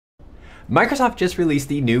Microsoft just released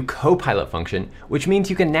the new Copilot function, which means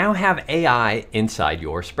you can now have AI inside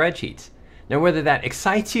your spreadsheets. Now, whether that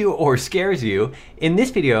excites you or scares you, in this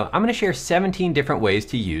video, I'm going to share 17 different ways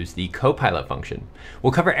to use the Copilot function.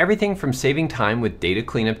 We'll cover everything from saving time with data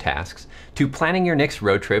cleanup tasks to planning your next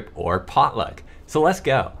road trip or potluck. So let's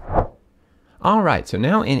go. All right, so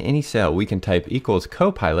now in any cell, we can type equals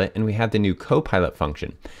Copilot and we have the new Copilot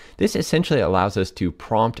function. This essentially allows us to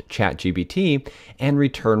prompt ChatGPT and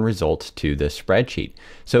return results to the spreadsheet.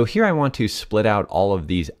 So here I want to split out all of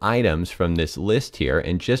these items from this list here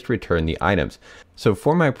and just return the items. So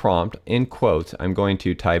for my prompt, in quotes, I'm going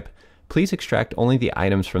to type, please extract only the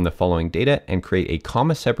items from the following data and create a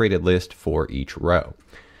comma-separated list for each row.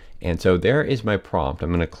 And so there is my prompt.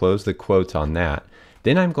 I'm going to close the quotes on that.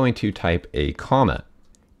 Then I'm going to type a comma.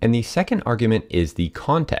 And the second argument is the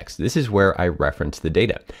context. This is where I reference the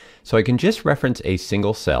data. So I can just reference a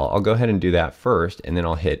single cell. I'll go ahead and do that first, and then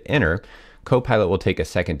I'll hit enter. Copilot will take a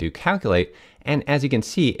second to calculate. And as you can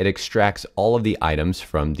see, it extracts all of the items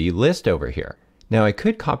from the list over here. Now I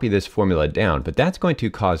could copy this formula down, but that's going to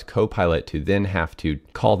cause Copilot to then have to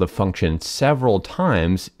call the function several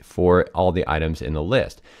times for all the items in the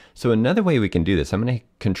list. So another way we can do this, I'm going to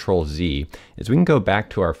Control Z, is we can go back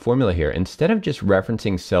to our formula here. Instead of just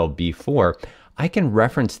referencing cell B4, I can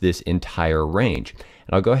reference this entire range.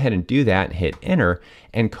 And I'll go ahead and do that and hit enter.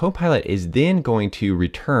 And Copilot is then going to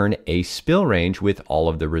return a spill range with all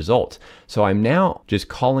of the results. So I'm now just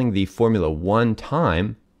calling the formula one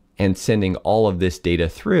time and sending all of this data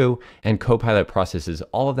through, and Copilot processes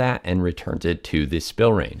all of that and returns it to the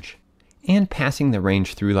spill range. And passing the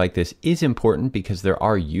range through like this is important because there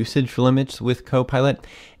are usage limits with Copilot,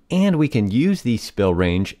 and we can use the spill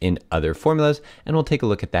range in other formulas, and we'll take a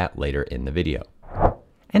look at that later in the video.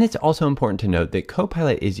 And it's also important to note that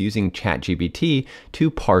Copilot is using ChatGPT to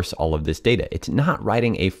parse all of this data. It's not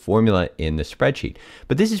writing a formula in the spreadsheet.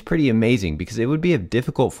 But this is pretty amazing because it would be a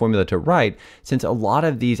difficult formula to write since a lot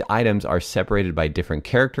of these items are separated by different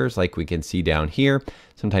characters, like we can see down here.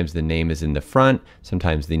 Sometimes the name is in the front,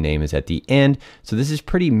 sometimes the name is at the end. So this is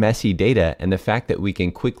pretty messy data, and the fact that we can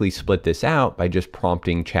quickly split this out by just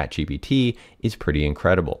prompting ChatGPT is pretty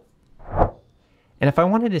incredible. And if I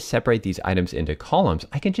wanted to separate these items into columns,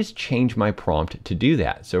 I can just change my prompt to do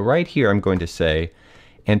that. So right here, I'm going to say,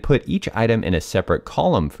 and put each item in a separate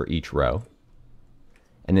column for each row,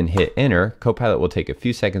 and then hit enter. Copilot will take a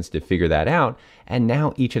few seconds to figure that out, and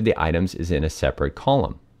now each of the items is in a separate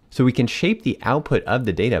column. So we can shape the output of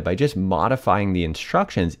the data by just modifying the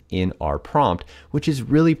instructions in our prompt, which is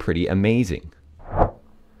really pretty amazing.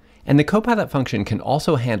 And the Copilot function can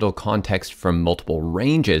also handle context from multiple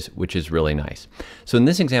ranges, which is really nice. So in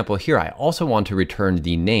this example here, I also want to return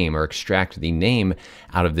the name or extract the name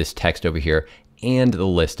out of this text over here and the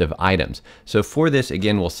list of items. So for this,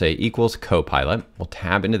 again, we'll say equals Copilot. We'll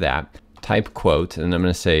tab into that, type quote, and I'm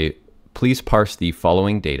going to say, please parse the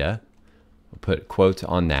following data. We'll put quotes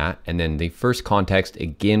on that. And then the first context,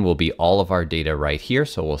 again, will be all of our data right here.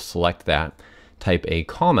 So we'll select that, type a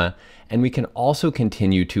comma, and we can also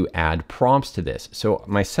continue to add prompts to this. So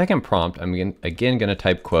my second prompt, I'm again going to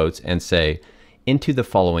type quotes and say into the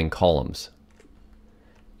following columns.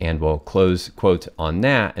 And we'll close quotes on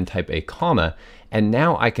that and type a comma. And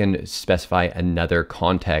now I can specify another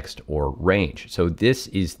context or range. So this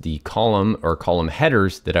is the column or column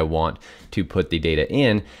headers that I want to put the data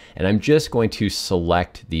in. And I'm just going to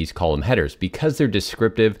select these column headers because they're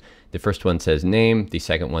descriptive. The first one says name, the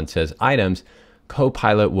second one says items.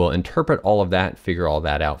 Copilot will interpret all of that, figure all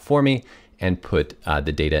that out for me, and put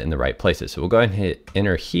the data in the right places. So we'll go ahead and hit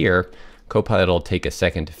enter here. Copilot will take a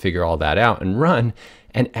second to figure all that out and run.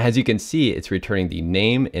 And as you can see, it's returning the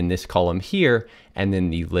name in this column here, and then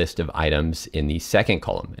the list of items in the second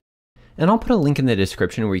column. And I'll put a link in the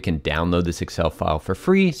description where you can download this Excel file for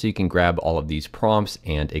free so you can grab all of these prompts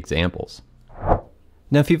and examples.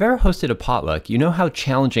 Now, if you've ever hosted a potluck, you know how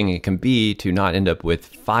challenging it can be to not end up with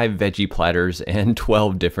 5 veggie platters and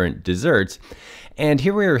 12 different desserts. And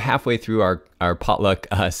here we're halfway through our potluck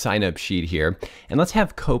sign-up sheet here. And let's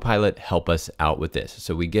have Copilot help us out with this.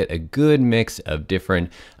 So we get a good mix of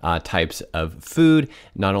different types of food,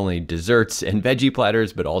 not only desserts and veggie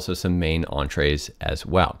platters, but also some main entrees as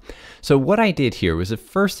well. So what I did here was the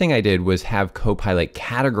first thing I did was have Copilot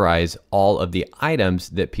categorize all of the items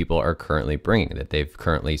that people are currently bringing, that they've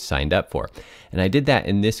currently signed up for. And I did that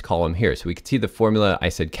in this column here. So we can see the formula. I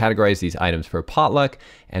said categorize these items for potluck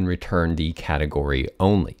and return the category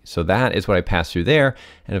only. So that is what I passed through there.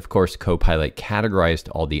 And of course, Copilot categorized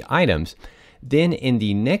all the items. Then in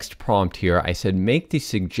the next prompt here, I said, make the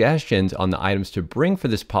suggestions on the items to bring for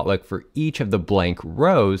this potluck for each of the blank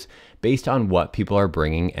rows based on what people are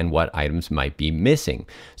bringing and what items might be missing.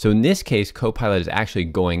 So in this case, Copilot is actually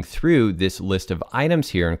going through this list of items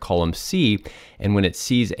here in column C, and when it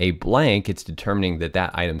sees a blank, it's determining that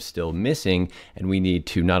that item's still missing, and we need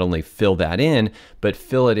to not only fill that in, but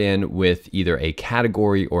fill it in with either a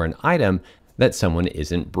category or an item that someone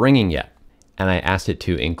isn't bringing yet. And I asked it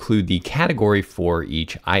to include the category for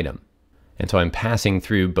each item. And so I'm passing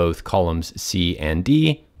through both columns C and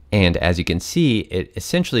D. And as you can see, it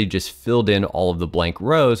essentially just filled in all of the blank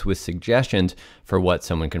rows with suggestions for what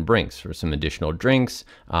someone can bring, for some additional drinks,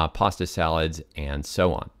 pasta salads, and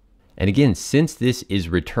so on. And again, since this is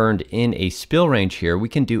returned in a spill range here, we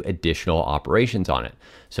can do additional operations on it.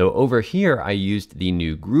 So over here, I used the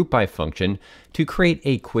new group by function to create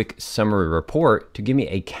a quick summary report to give me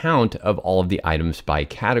a count of all of the items by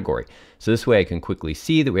category. So this way I can quickly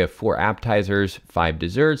see that we have 4 appetizers, 5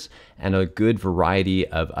 desserts, and a good variety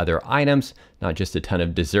of other items, not just a ton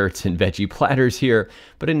of desserts and veggie platters here,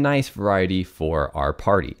 but a nice variety for our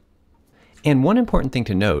party. And one important thing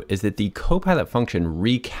to note is that the Copilot function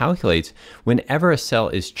recalculates whenever a cell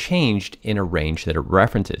is changed in a range that it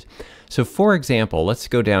references. So for example, let's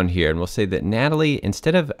go down here and we'll say that Natalie,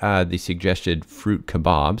 instead of the suggested fruit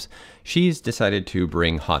kebabs, she's decided to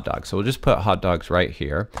bring hot dogs. So we'll just put hot dogs right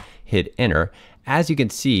here, hit enter. As you can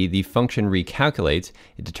see, the function recalculates.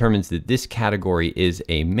 It determines that this category is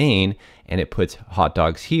a main, and it puts hot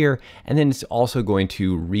dogs here, and then it's also going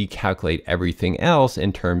to recalculate everything else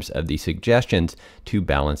in terms of the suggestions to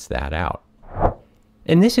balance that out.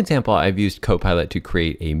 In this example, I've used Copilot to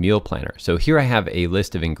create a meal planner. So here I have a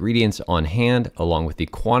list of ingredients on hand along with the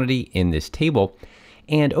quantity in this table.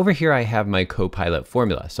 And over here I have my Copilot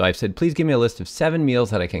formula. So I've said, please give me a list of 7 meals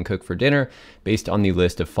that I can cook for dinner based on the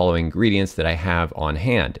list of following ingredients that I have on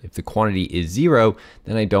hand. If the quantity is 0,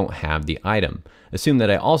 then I don't have the item. Assume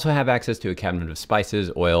that I also have access to a cabinet of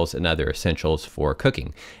spices, oils, and other essentials for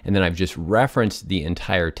cooking. And then I've just referenced the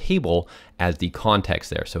entire table as the context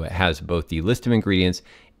there. So it has both the list of ingredients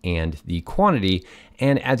and the quantity.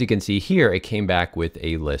 And as you can see here, it came back with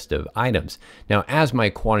a list of items. Now, as my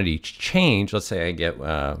quantity change, let's say I get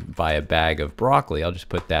buy a bag of broccoli, I'll just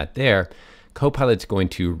put that there. Copilot's going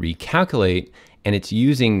to recalculate, and it's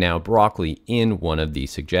using now broccoli in one of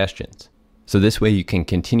these suggestions. So this way you can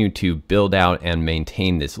continue to build out and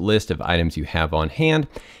maintain this list of items you have on hand,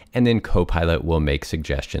 and then Copilot will make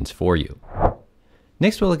suggestions for you.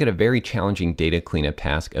 Next, we'll look at a very challenging data cleanup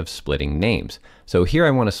task of splitting names. So here I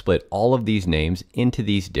want to split all of these names into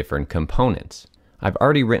these different components. I've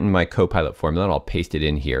already written my Copilot formula, and I'll paste it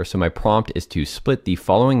in here. So my prompt is to split the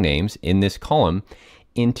following names in this column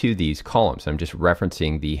into these columns. I'm just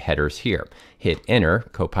referencing the headers here. Hit enter,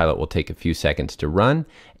 Copilot will take a few seconds to run,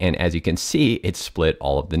 and as you can see, it split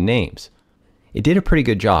all of the names. It did a pretty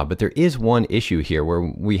good job, but there is one issue here where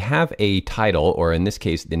we have a title, or in this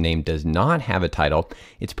case, the name does not have a title.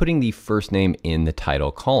 It's putting the first name in the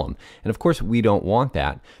title column. And of course, we don't want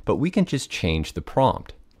that, but we can just change the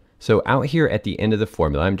prompt. So out here at the end of the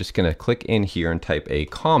formula, I'm just gonna click in here and type a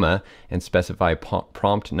comma and specify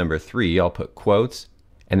prompt number 3. I'll put quotes,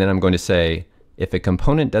 and then I'm going to say, if a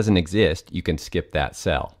component doesn't exist, you can skip that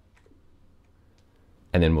cell.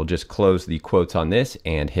 And then we'll just close the quotes on this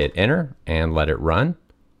and hit enter and let it run.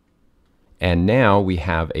 And now we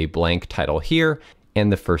have a blank title here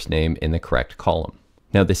and the first name in the correct column.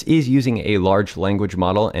 Now this is using a large language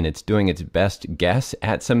model and it's doing its best guess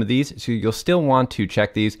at some of these. So you'll still want to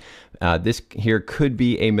check these. This here could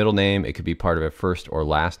be a middle name. It could be part of a first or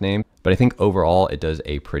last name, but I think overall it does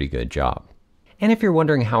a pretty good job. And if you're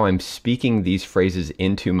wondering how I'm speaking these phrases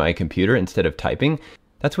into my computer instead of typing,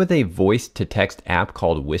 that's with a voice-to-text app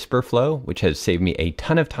called Whisperflow, which has saved me a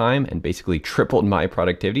ton of time and basically tripled my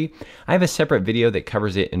productivity. I have a separate video that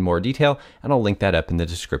covers it in more detail, and I'll link that up in the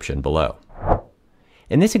description below.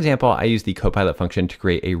 In this example, I use the Copilot function to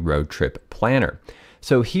create a road trip planner.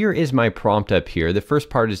 So here is my prompt up here. The first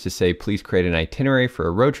part is to say, please create an itinerary for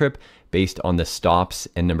a road trip based on the stops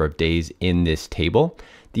and number of days in this table.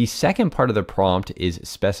 The second part of the prompt is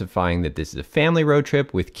specifying that this is a family road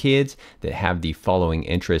trip with kids that have the following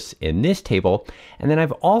interests in this table. And then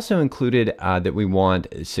I've also included that we want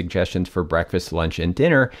suggestions for breakfast, lunch, and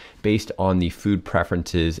dinner based on the food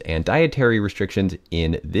preferences and dietary restrictions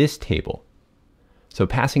in this table. So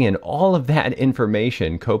passing in all of that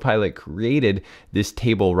information, Copilot created this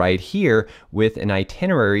table right here with an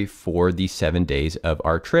itinerary for the 7 days of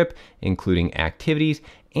our trip, including activities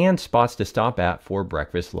and spots to stop at for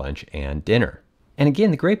breakfast, lunch, and dinner. And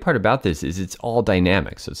again, the great part about this is it's all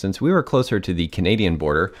dynamic. So since we were closer to the Canadian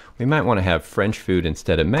border, we might want to have French food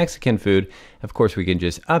instead of Mexican food. Of course, we can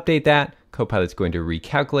just update that. Copilot's going to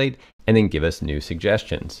recalculate and then give us new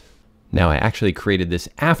suggestions. Now, I actually created this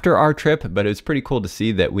after our trip, but it was pretty cool to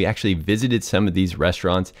see that we actually visited some of these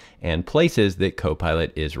restaurants and places that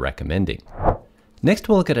Copilot is recommending. Next,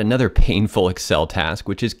 we'll look at another painful Excel task,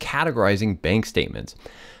 which is categorizing bank statements.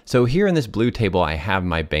 So here in this blue table, I have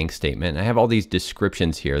my bank statement. I have all these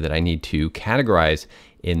descriptions here that I need to categorize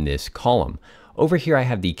in this column. Over here, I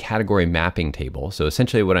have the category mapping table. So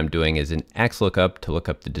essentially what I'm doing is an XLOOKUP to look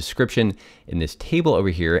up the description in this table over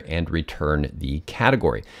here and return the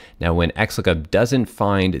category. Now, when XLOOKUP doesn't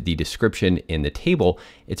find the description in the table,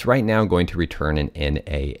 it's right now going to return an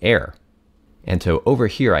NA error. And so over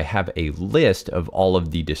here, I have a list of all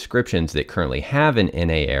of the descriptions that currently have an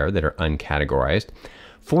NA error that are uncategorized.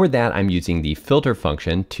 For that, I'm using the filter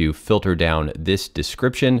function to filter down this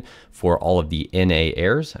description for all of the NA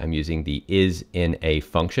errors. I'm using the isNA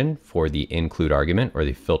function for the include argument or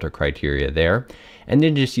the filter criteria there, and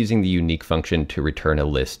then just using the unique function to return a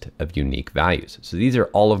list of unique values. So these are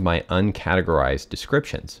all of my uncategorized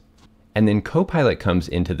descriptions. And then Copilot comes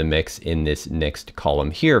into the mix in this next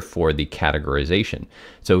column here for the categorization.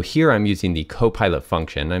 So here I'm using the Copilot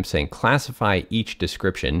function. I'm saying classify each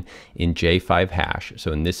description in J5 hash,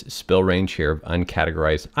 so in this spill range here of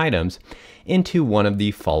uncategorized items, into one of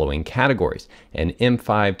the following categories. And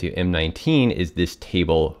M5 to M19 is this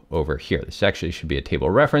table over here. This actually should be a table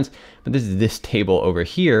reference, but this is this table over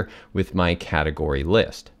here with my category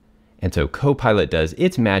list. And so Copilot does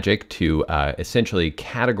its magic to essentially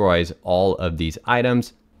categorize all of these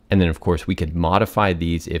items. And then of course we could modify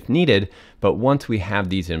these if needed, but once we have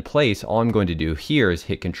these in place, all I'm going to do here is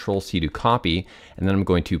hit Control-C to copy, and then I'm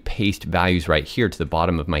going to paste values right here to the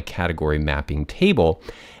bottom of my category mapping table.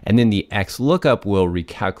 And then the XLOOKUP will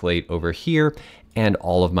recalculate over here, and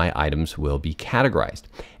all of my items will be categorized.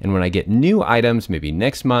 And when I get new items, maybe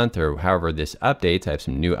next month or however this updates, I have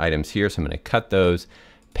some new items here, so I'm going to cut those,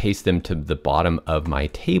 paste them to the bottom of my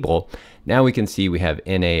table. Now we can see we have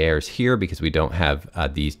NA errors here because we don't have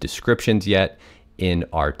these descriptions yet in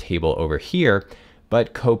our table over here,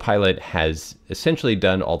 but Copilot has essentially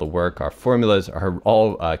done all the work. Our formulas are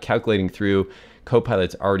all calculating through.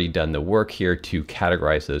 Copilot's already done the work here to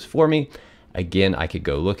categorize those for me. Again, I could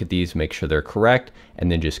go look at these, make sure they're correct, and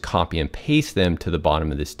then just copy and paste them to the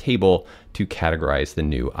bottom of this table to categorize the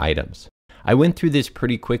new items. I went through this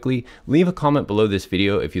pretty quickly. Leave a comment below this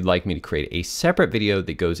video if you'd like me to create a separate video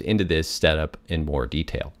that goes into this setup in more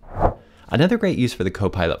detail. Another great use for the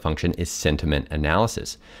Copilot function is sentiment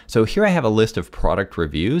analysis. So here I have a list of product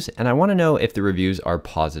reviews, and I want to know if the reviews are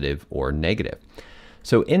positive or negative.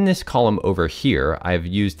 So in this column over here, I've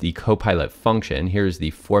used the Copilot function. Here's the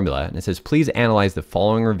formula, and it says, please analyze the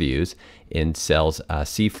following reviews in cells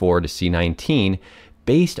C4 to C19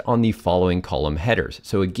 based on the following column headers.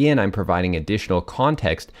 So again, I'm providing additional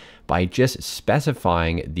context by just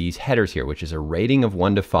specifying these headers here, which is a rating of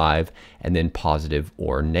 1 to 5 and then positive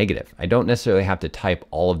or negative. I don't necessarily have to type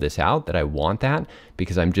all of this out that I want that,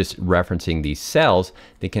 because I'm just referencing these cells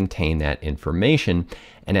that contain that information.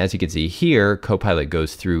 And as you can see here, Copilot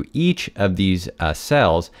goes through each of these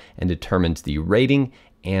cells and determines the rating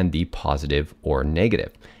and the positive or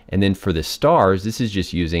negative. And then for the stars, this is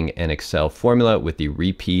just using an Excel formula with the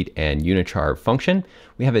repeat and unichar function.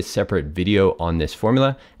 We have a separate video on this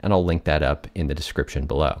formula, and I'll link that up in the description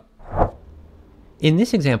below. In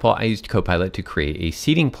this example, I used Copilot to create a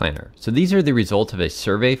seating planner. So these are the results of a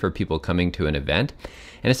survey for people coming to an event.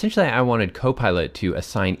 And essentially, I wanted Copilot to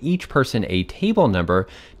assign each person a table number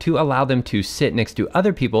to allow them to sit next to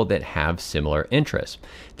other people that have similar interests.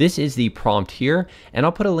 This is the prompt here, and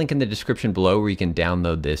I'll put a link in the description below where you can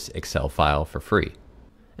download this Excel file for free.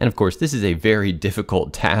 And of course, this is a very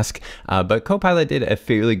difficult task, but Copilot did a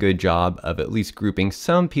fairly good job of at least grouping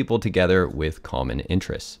some people together with common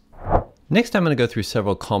interests. Next, I'm going to go through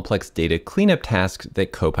several complex data cleanup tasks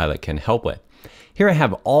that Copilot can help with. Here I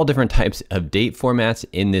have all different types of date formats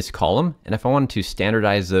in this column, and if I wanted to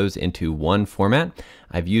standardize those into one format,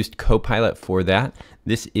 I've used Copilot for that.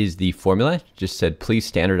 This is the formula, just said please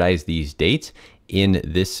standardize these dates in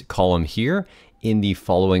this column here in the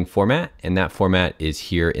following format, and that format is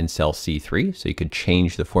here in cell C3, so you could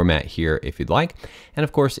change the format here if you'd like. And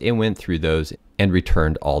of course, it went through those and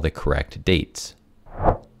returned all the correct dates.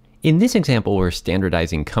 In this example, we're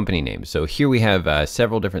standardizing company names. So here we have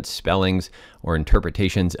several different spellings or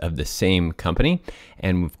interpretations of the same company.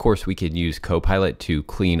 And of course, we could use Copilot to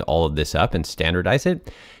clean all of this up and standardize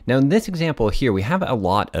it. Now, in this example here, we have a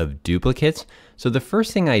lot of duplicates. So the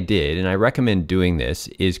first thing I did, and I recommend doing this,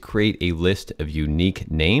 is create a list of unique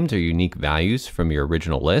names or unique values from your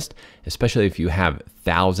original list, especially if you have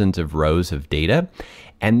thousands of rows of data.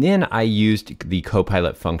 And then I used the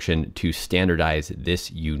Copilot function to standardize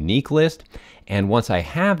this unique list. And once I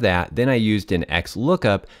have that, then I used an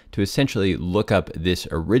XLOOKUP to essentially look up this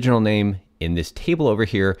original name in this table over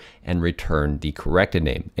here and return the corrected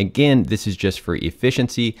name. Again, this is just for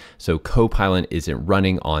efficiency, so Copilot isn't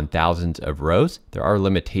running on thousands of rows. There are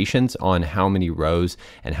limitations on how many rows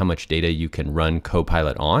and how much data you can run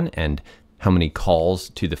Copilot on and how many calls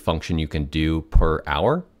to the function you can do per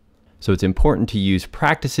hour. So it's important to use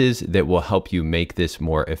practices that will help you make this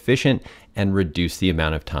more efficient and reduce the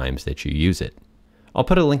amount of times that you use it. I'll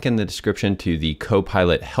put a link in the description to the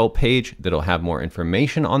Copilot help page that'll have more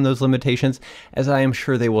information on those limitations, as I am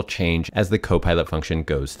sure they will change as the Copilot function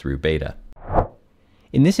goes through beta.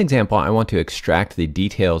 In this example, I want to extract the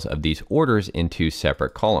details of these orders into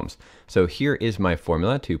separate columns. So here is my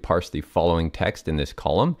formula to parse the following text in this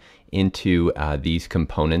column into these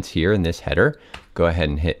components here in this header. Go ahead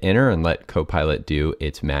and hit enter and let Copilot do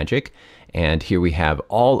its magic. And here we have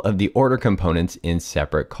all of the order components in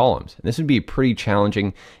separate columns. This would be pretty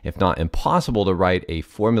challenging, if not impossible, to write a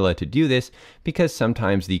formula to do this, because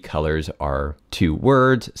sometimes the colors are 2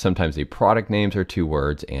 words, sometimes the product names are 2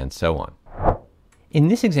 words, and so on. In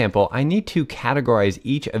this example, I need to categorize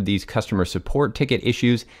each of these customer support ticket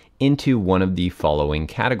issues into one of the following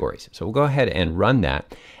categories. So we'll go ahead and run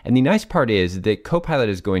that. And the nice part is that Copilot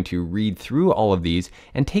is going to read through all of these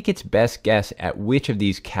and take its best guess at which of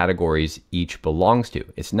these categories each belongs to.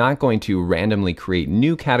 It's not going to randomly create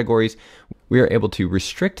new categories. We are able to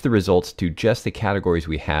restrict the results to just the categories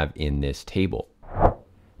we have in this table.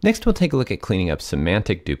 Next, we'll take a look at cleaning up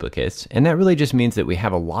semantic duplicates, and that really just means that we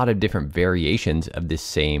have a lot of different variations of this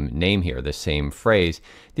same name here, the same phrase.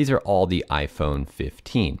 These are all the iPhone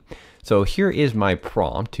 15. So here is my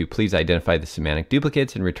prompt to please identify the semantic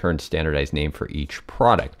duplicates and return standardized name for each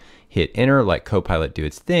product. Hit enter, let Copilot do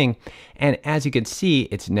its thing, and as you can see,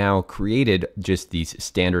 it's now created just these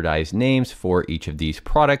standardized names for each of these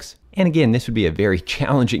products. And again, this would be a very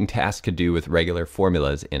challenging task to do with regular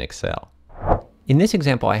formulas in Excel. In this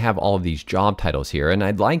example, I have all of these job titles here, and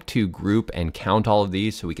I'd like to group and count all of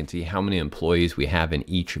these so we can see how many employees we have in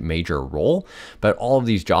each major role. But all of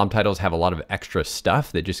these job titles have a lot of extra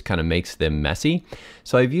stuff that just kind of makes them messy.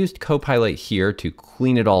 So I've used Copilot here to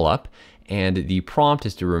clean it all up. And the prompt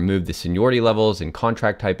is to remove the seniority levels and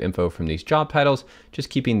contract type info from these job titles, just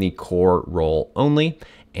keeping the core role only.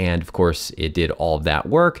 And of course, it did all of that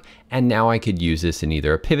work. And now I could use this in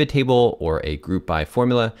either a pivot table or a group by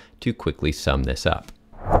formula to quickly sum this up.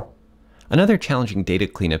 Another challenging data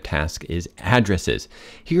cleanup task is addresses.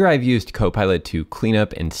 Here I've used Copilot to clean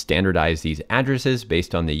up and standardize these addresses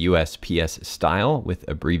based on the USPS style with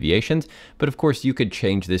abbreviations. But of course, you could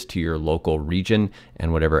change this to your local region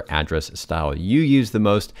and whatever address style you use the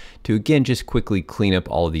most to, again, just quickly clean up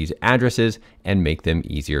all of these addresses and make them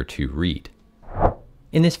easier to read.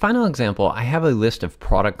 In this final example, I have a list of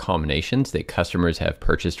product combinations that customers have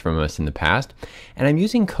purchased from us in the past, and I'm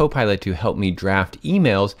using Copilot to help me draft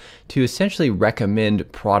emails to essentially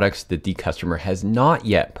recommend products that the customer has not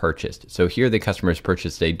yet purchased. So here the customer has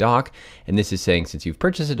purchased a dock, and this is saying, since you've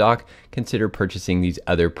purchased a dock, consider purchasing these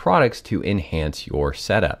other products to enhance your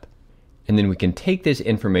setup. And then we can take this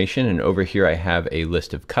information, and over here I have a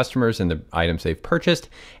list of customers and the items they've purchased,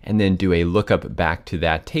 and then do a lookup back to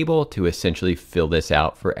that table to essentially fill this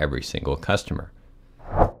out for every single customer.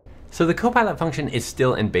 So the Copilot function is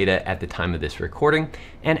still in beta at the time of this recording.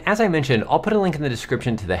 And as I mentioned, I'll put a link in the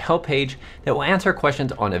description to the help page that will answer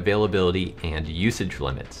questions on availability and usage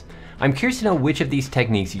limits. I'm curious to know which of these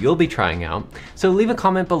techniques you'll be trying out, so leave a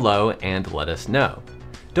comment below and let us know.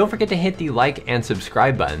 Don't forget to hit the like and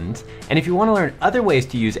subscribe buttons, and if you want to learn other ways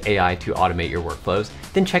to use AI to automate your workflows,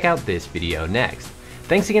 then check out this video next.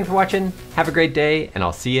 Thanks again for watching, have a great day, and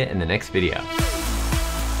I'll see you in the next video.